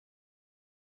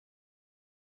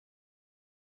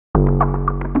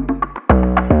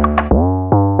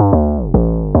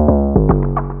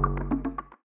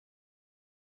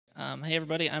Hey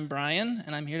everybody, I'm Brian,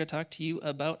 and I'm here to talk to you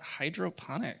about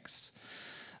hydroponics.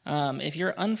 If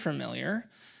you're unfamiliar,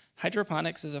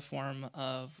 hydroponics is a form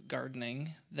of gardening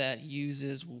that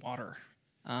uses water,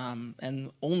 and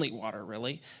only water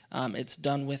really. It's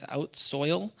done without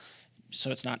soil, so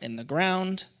it's not in the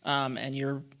ground, and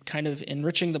you're kind of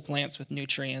enriching the plants with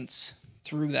nutrients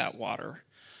through that water.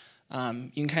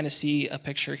 You can kind of see a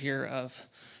picture here of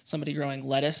somebody growing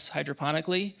lettuce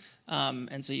hydroponically.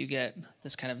 And so you get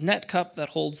this kind of net cup that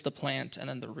holds the plant, and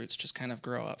then the roots just kind of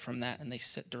grow up from that, and they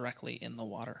sit directly in the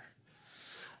water.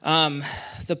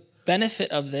 The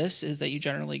benefit of this is that you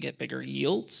generally get bigger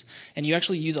yields, and you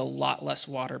actually use a lot less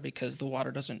water because the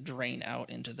water doesn't drain out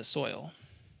into the soil.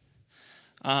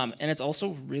 And it's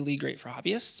also really great for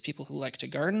hobbyists, people who like to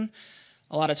garden.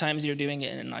 A lot of times you're doing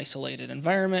it in an isolated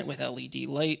environment with LED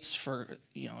lights for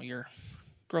your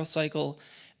growth cycle,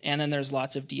 and then there's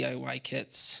lots of DIY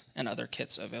kits and other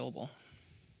kits available.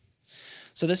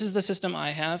 So this is the system I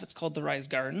have. It's called the Rise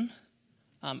Garden.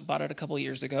 Bought it a couple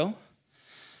years ago.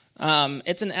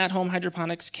 It's an at-home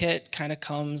hydroponics kit, kind of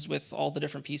comes with all the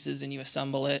different pieces and you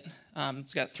assemble it.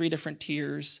 It's got 3 different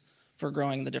tiers for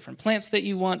growing the different plants that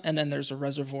you want, and then there's a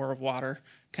reservoir of water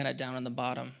kind of down in the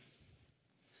bottom.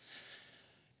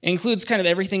 It includes kind of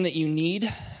everything that you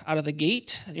need out of the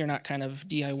gate. You're not kind of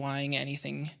DIYing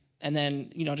anything. And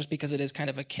then, just because it is kind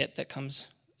of a kit that comes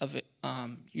of it,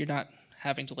 you're not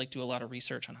having to do a lot of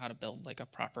research on how to build a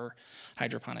proper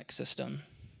hydroponic system.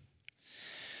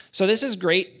 So this is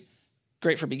great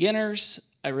for beginners.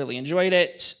 I really enjoyed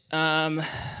it.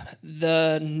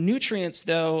 The nutrients,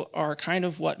 though, are kind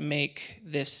of what make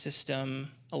this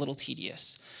system a little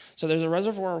tedious. So there's a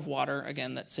reservoir of water,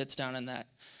 again, that sits down in that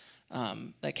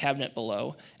cabinet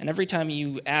below, and every time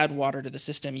you add water to the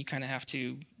system, you kind of have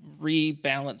to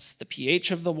rebalance the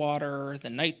pH of the water,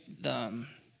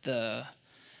 the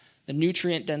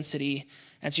nutrient density,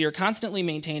 and so you're constantly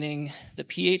maintaining the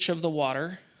pH of the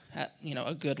water at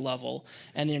a good level,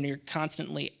 and then you're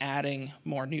constantly adding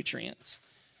more nutrients.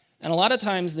 And a lot of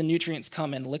times the nutrients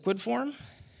come in liquid form,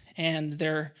 and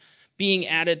they're being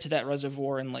added to that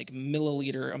reservoir in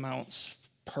milliliter amounts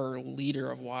per liter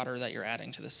of water that you're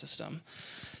adding to the system.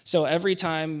 So every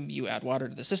time you add water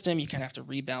to the system, you kind of have to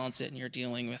rebalance it, and you're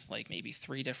dealing with maybe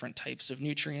 3 different types of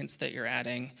nutrients that you're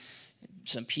adding,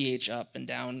 some pH up and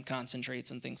down concentrates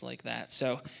and things like that.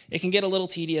 So it can get a little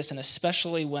tedious, and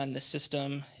especially when the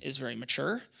system is very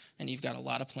mature and you've got a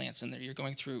lot of plants in there, you're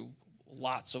going through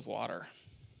lots of water.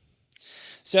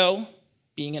 So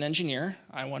being an engineer,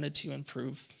 I wanted to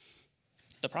improve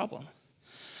the problem.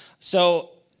 So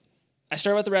I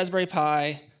started with the Raspberry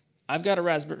Pi. I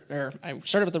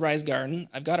started with the Rise Garden.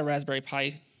 I've got a Raspberry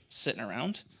Pi sitting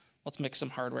around. Let's mix some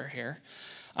hardware here.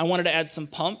 I wanted to add some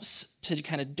pumps to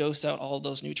kind of dose out all of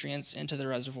those nutrients into the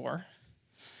reservoir.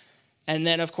 And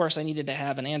then, of course, I needed to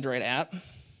have an Android app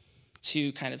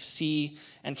to kind of see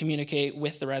and communicate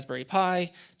with the Raspberry Pi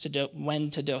when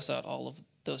to dose out all of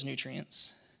those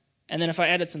nutrients. And then if I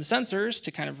added some sensors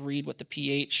to kind of read what the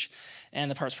pH and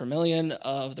the parts per million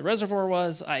of the reservoir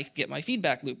was, I could get my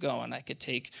feedback loop going. I could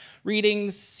take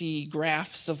readings, see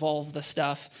graphs of all of the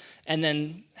stuff, and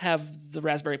then have the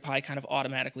Raspberry Pi kind of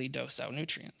automatically dose out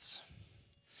nutrients.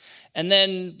 And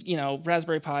then,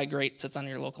 Raspberry Pi, great, sits on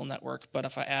your local network, but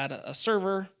if I add a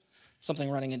server, something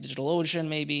running in DigitalOcean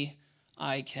maybe,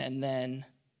 I can then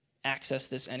access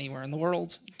this anywhere in the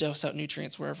world, dose out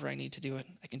nutrients wherever I need to do it.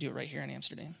 I can do it right here in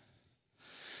Amsterdam.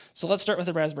 So let's start with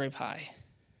the Raspberry Pi.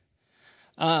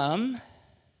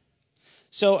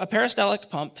 So a peristaltic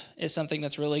pump is something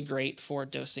that's really great for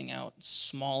dosing out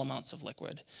small amounts of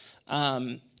liquid.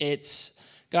 It's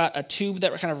got a tube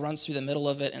that kind of runs through the middle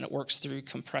of it, and it works through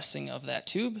compressing of that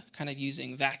tube, kind of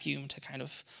using vacuum to kind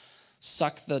of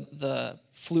suck the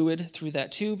fluid through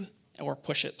that tube or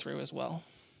push it through as well.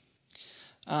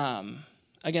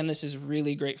 Again, this is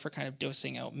really great for kind of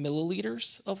dosing out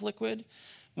milliliters of liquid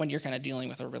when you're kind of dealing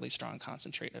with a really strong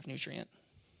concentrate of nutrient.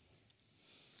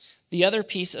 The other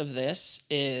piece of this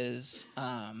is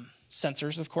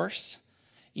sensors, of course.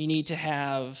 You need to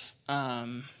have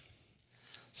some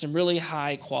really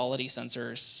high quality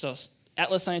sensors. So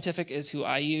Atlas Scientific is who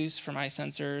I use for my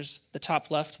sensors. The top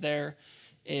left there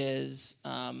is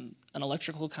an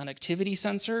electrical conductivity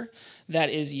sensor that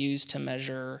is used to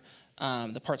measure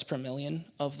the parts per million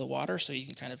of the water, so you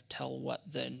can kind of tell what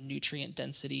the nutrient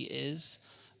density is.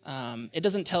 It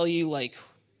doesn't tell you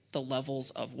the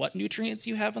levels of what nutrients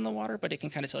you have in the water, but it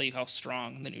can kind of tell you how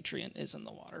strong the nutrient is in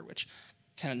the water, which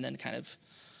can then kind of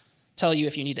tell you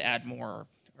if you need to add more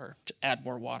or to add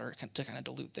more water to kind of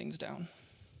dilute things down.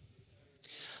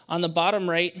 On the bottom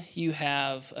right, you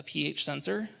have a pH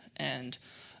sensor, and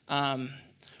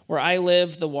we're Where I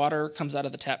live, the water comes out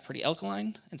of the tap pretty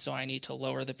alkaline, and so I need to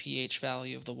lower the pH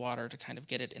value of the water to kind of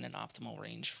get it in an optimal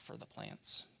range for the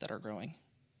plants that are growing.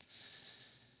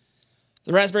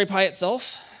 The Raspberry Pi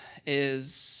itself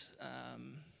is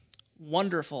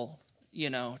wonderful,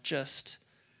 just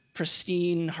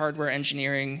pristine hardware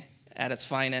engineering at its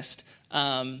finest,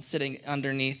 sitting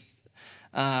underneath.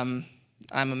 I'm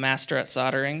a master at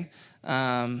soldering.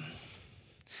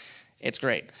 It's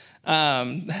great.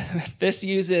 This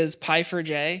uses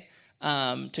Pi4j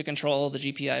to control the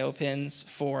GPIO pins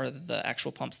for the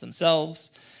actual pumps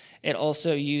themselves. It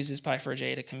also uses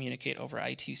Pi4j to communicate over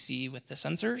I2C with the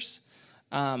sensors.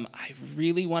 I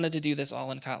really wanted to do this all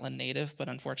in Kotlin native, but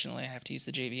unfortunately I have to use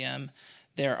the JVM.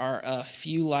 There are a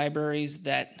few libraries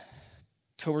that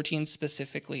coroutines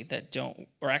specifically that don't,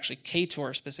 or actually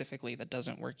KTOR specifically that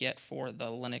doesn't work yet for the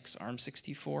Linux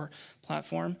ARM64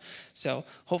 platform. So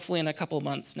hopefully in a couple of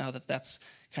months, now that that's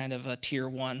kind of a tier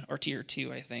 1 or tier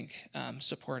 2, I think,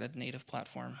 supported native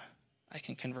platform, I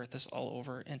can convert this all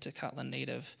over into Kotlin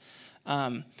native.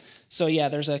 So yeah,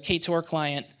 there's a KTOR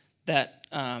client, that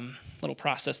little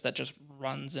process that just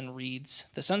runs and reads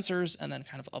the sensors and then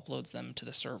kind of uploads them to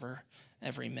the server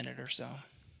every minute or so.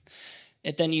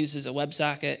 It then uses a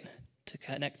WebSocket to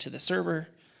connect to the server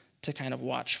to kind of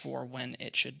watch for when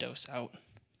it should dose out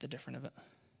the different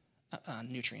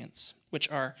nutrients,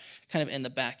 which are kind of in the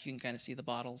back. You can kind of see the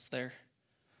bottles there.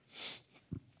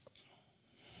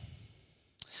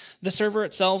 The server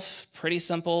itself, pretty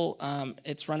simple.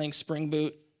 It's running Spring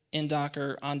Boot in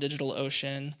Docker on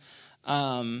DigitalOcean.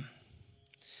 I'm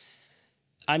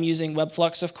using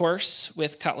Webflux, of course,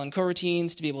 with Kotlin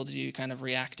coroutines to be able to do kind of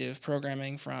reactive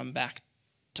programming from back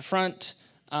to front.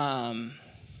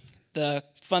 The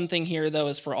fun thing here, though,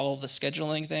 is for all of the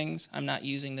scheduling things, I'm not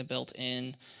using the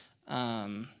built-in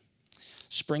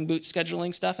Spring Boot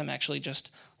scheduling stuff. I'm actually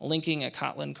just linking a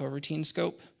Kotlin coroutine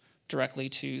scope directly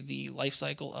to the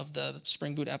lifecycle of the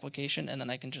Spring Boot application, and then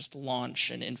I can just launch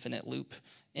an infinite loop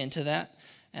into that,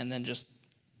 and then just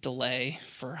delay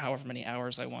for however many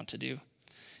hours I want to do.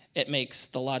 It makes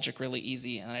the logic really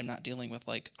easy, and I'm not dealing with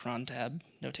like cron tab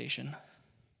notation.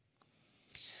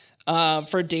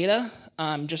 For data,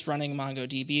 I'm just running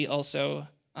MongoDB also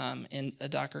in a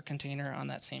Docker container on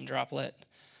that same droplet.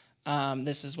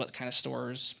 This is what kind of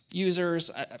stores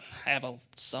users. I have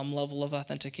some level of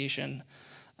authentication.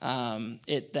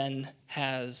 It then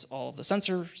has all of the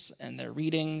sensors and their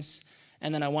readings.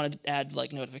 And then I wanted to add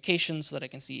like notifications so that I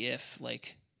can see if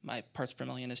like my parts per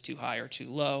million is too high or too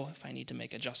low, if I need to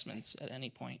make adjustments at any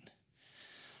point.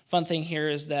 Fun thing here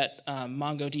is that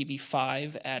MongoDB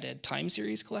 5 added time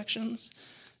series collections.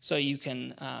 So you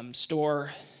can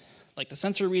store like the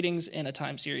sensor readings in a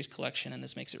time series collection, and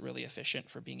this makes it really efficient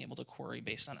for being able to query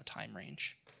based on a time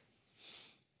range.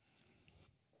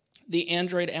 The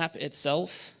Android app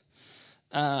itself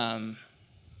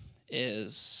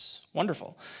is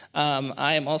wonderful.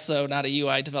 I am also not a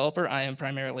UI developer. I am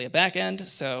primarily a backend,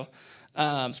 so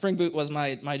Spring Boot was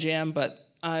my jam, but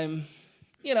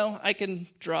I can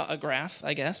draw a graph,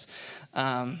 I guess.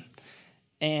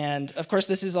 And of course,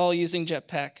 this is all using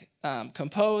Jetpack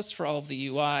Compose for all of the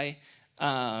UI.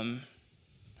 I'm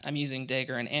using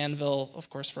Dagger and Anvil, of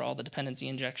course, for all the dependency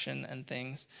injection and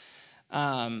things.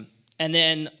 And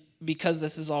then because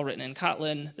this is all written in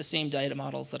Kotlin, the same data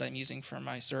models that I'm using for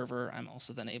my server, I'm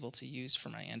also then able to use for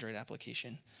my Android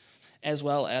application, as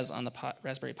well as on the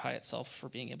Raspberry Pi itself for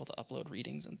being able to upload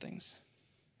readings and things.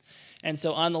 And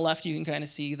so on the left, you can kind of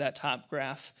see that top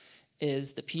graph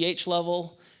is the pH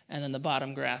level, and then the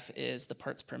bottom graph is the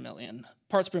parts per million.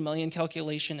 Parts per million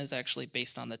calculation is actually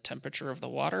based on the temperature of the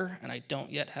water, and I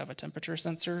don't yet have a temperature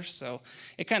sensor, so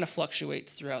it kind of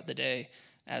fluctuates throughout the day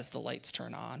as the lights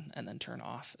turn on and then turn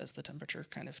off as the temperature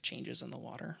kind of changes in the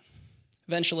water.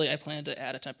 Eventually, I plan to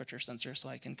add a temperature sensor so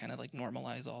I can kind of like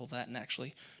normalize all of that and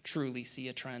actually truly see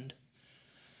a trend.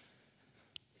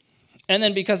 And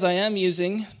then because I am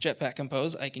using Jetpack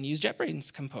Compose, I can use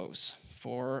JetBrains Compose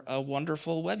for a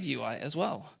wonderful web UI as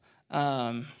well.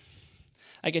 I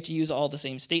get to use all the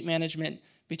same state management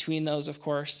between those, of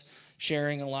course,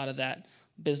 sharing a lot of that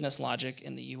business logic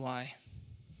in the UI.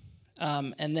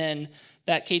 And then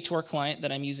that KTOR client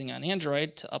that I'm using on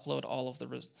Android to upload all of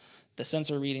the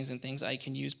sensor readings and things, I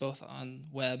can use both on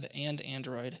web and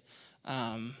Android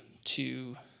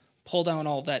to pull down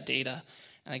all of that data,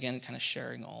 and again, kind of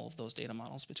sharing all of those data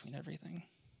models between everything.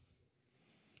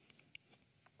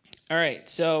 All right,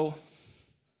 so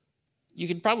you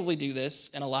could probably do this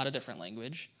in a lot of different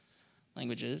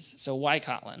languages. So why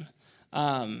Kotlin?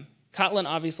 Kotlin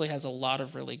obviously has a lot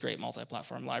of really great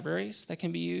multi-platform libraries that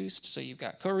can be used. So you've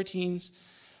got coroutines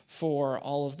for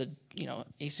all of the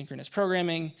asynchronous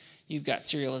programming. You've got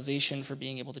serialization for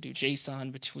being able to do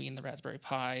JSON between the Raspberry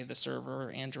Pi, the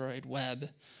server, Android, web.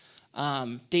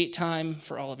 Date time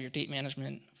for all of your date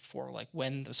management for like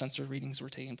when the sensor readings were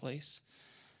taking place.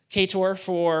 KTOR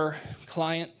for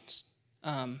clients,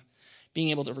 being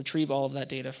able to retrieve all of that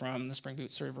data from the Spring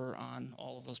Boot server on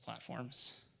all of those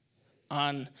platforms.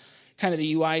 On kind of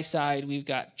the UI side, we've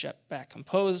got Jetpack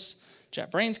Compose,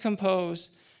 JetBrains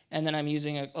Compose, and then I'm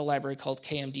using a library called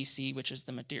KMDC, which is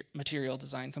the material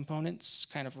design components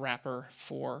kind of wrapper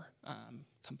for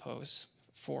Compose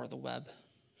for the web.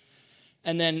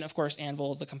 And then, of course,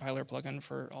 Anvil, the compiler plugin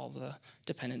for all the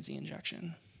dependency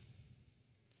injection.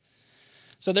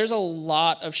 So there's a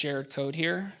lot of shared code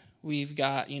here. We've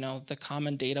got, the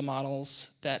common data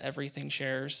models that everything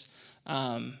shares,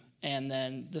 and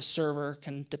then the server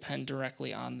can depend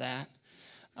directly on that.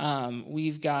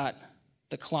 We've got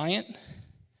the client,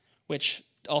 which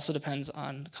also depends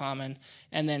on common,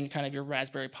 and then kind of your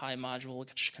Raspberry Pi module,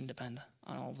 which can depend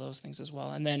on all of those things as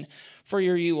well. And then for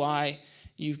your UI,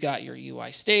 you've got your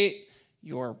UI state,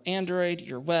 your Android,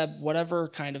 your web, whatever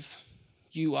kind of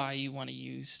UI you want to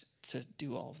use to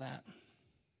do all of that.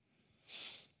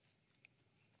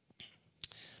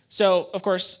 So, of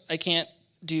course, I can't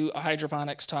do a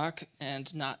hydroponics talk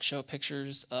and not show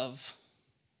pictures of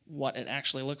what it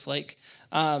actually looks like.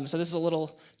 So this is a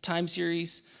little time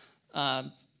series,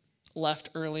 left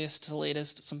earliest to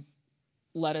latest, some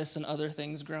lettuce and other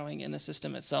things growing in the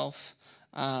system itself.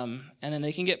 And then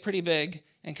they can get pretty big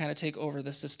and kind of take over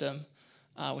the system,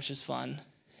 which is fun.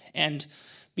 And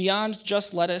beyond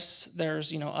just lettuce,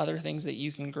 there's other things that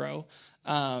you can grow.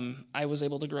 I was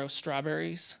able to grow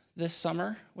strawberries this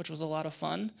summer, which was a lot of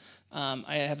fun.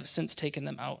 I have since taken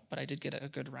them out, but I did get a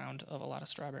good round of a lot of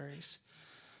strawberries.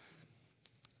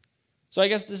 So I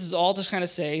guess this is all to kind of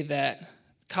say that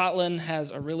Kotlin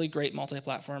has a really great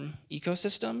multi-platform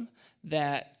ecosystem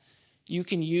that you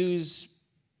can use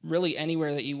really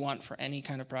anywhere that you want for any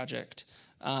kind of project,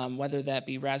 whether that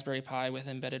be Raspberry Pi with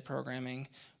embedded programming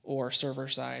or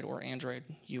server-side or Android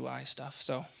UI stuff.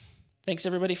 So thanks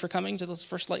everybody for coming to this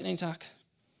first lightning talk.